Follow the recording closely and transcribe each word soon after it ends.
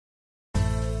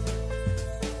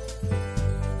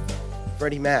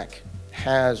Freddie Mac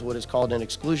has what is called an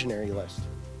exclusionary list.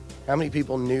 How many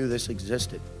people knew this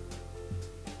existed?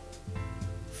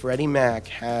 Freddie Mac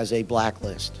has a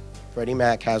blacklist. Freddie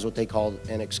Mac has what they call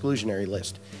an exclusionary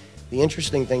list. The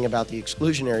interesting thing about the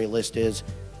exclusionary list is,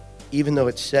 even though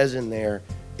it says in there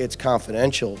it's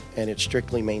confidential and it's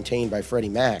strictly maintained by Freddie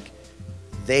Mac,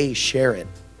 they share it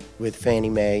with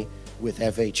Fannie May, with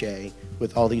FHA,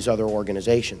 with all these other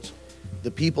organizations.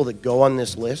 The people that go on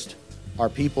this list are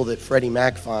people that Freddie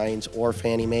Mac finds or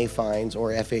Fannie May finds or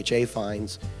FHA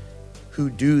finds who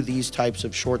do these types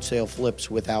of short sale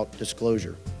flips without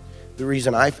disclosure. The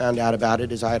reason I found out about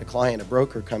it is I had a client, a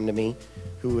broker, come to me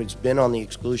who has been on the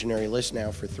exclusionary list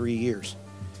now for 3 years.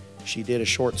 She did a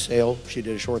short sale,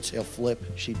 flip.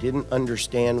 She didn't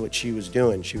understand what she was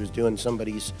doing. She was doing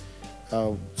somebody's,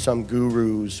 some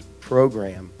guru's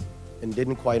program and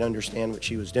didn't quite understand what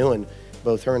she was doing.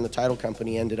 Both her and the title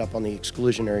company ended up on the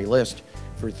exclusionary list.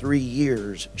 For 3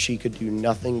 years, she could do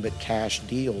nothing but cash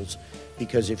deals,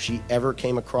 because if she ever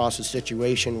came across a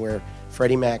situation where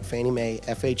Freddie Mac, Fannie Mae,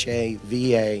 FHA,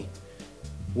 VA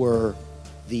were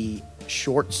the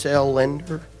short sale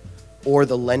lender or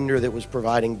the lender that was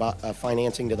providing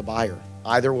financing to the buyer,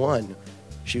 either one,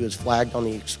 she was flagged on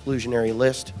the exclusionary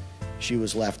list. She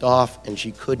was left off and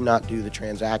she could not do the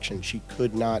transaction. She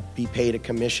could not be paid a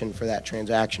commission for that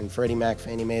transaction. Freddie Mac,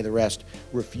 Fannie Mae, the rest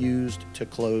refused to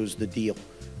close the deal,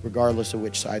 regardless of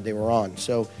which side they were on.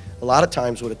 So a lot of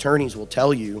times what attorneys will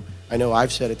tell you, I know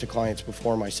I've said it to clients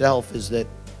before myself, is that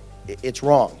it's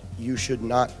wrong. You should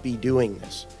not be doing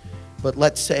this. But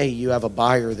let's say you have a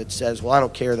buyer that says, well, I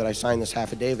don't care that I signed this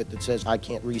affidavit that says I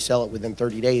can't resell it within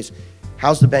 30 days.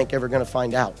 How's the bank ever going to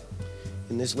find out?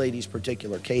 In this lady's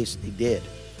particular case, they did,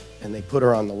 and they put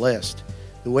her on the list.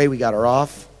 The way we got her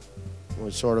off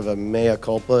was sort of a mea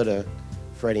culpa to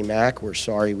Freddie Mac. We're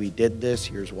sorry we did this.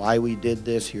 Here's why we did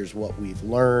this. Here's what we've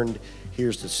learned.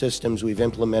 Here's the systems we've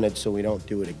implemented so we don't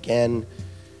do it again.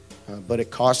 But it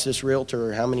cost this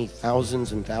realtor how many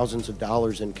thousands and thousands of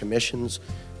dollars in commissions,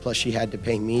 plus she had to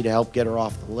pay me to help get her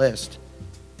off the list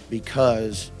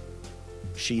because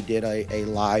she did a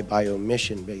lie by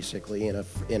omission, basically, in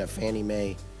a Fannie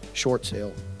Mae short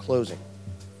sale closing.